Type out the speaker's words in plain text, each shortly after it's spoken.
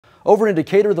Over in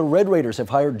Decatur, the Red Raiders have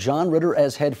hired John Ritter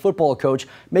as head football coach,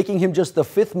 making him just the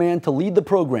fifth man to lead the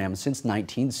program since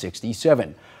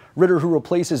 1967. Ritter, who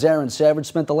replaces Aaron Savage,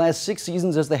 spent the last 6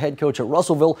 seasons as the head coach at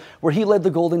Russellville, where he led the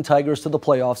Golden Tigers to the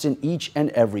playoffs in each and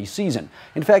every season.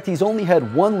 In fact, he's only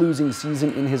had one losing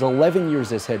season in his 11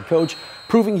 years as head coach,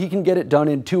 proving he can get it done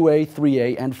in 2A,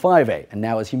 3A, and 5A. And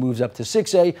now as he moves up to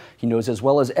 6A, he knows as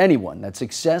well as anyone that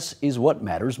success is what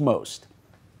matters most.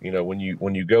 You know, when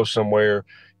you go somewhere,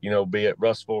 be it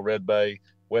Russellville, Red Bay,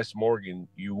 West Morgan,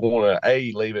 you want to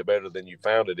A, leave it better than you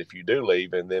found it if you do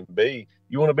leave, and then B,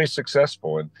 you want to be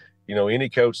successful. And any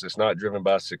coach that's not driven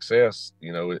by success,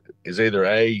 is either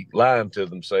A, lying to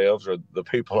themselves or the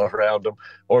people around them,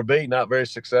 or B, not very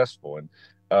successful. And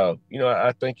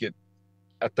I think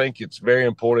it's very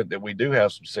important that we do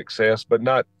have some success, but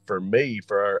not for me,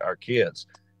 for our kids.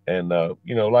 And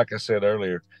like I said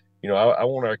earlier, I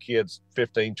want our kids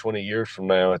 15, 20 years from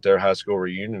now at their high school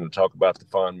reunion to talk about the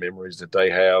fond memories that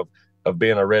they have of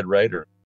being a Red Raider.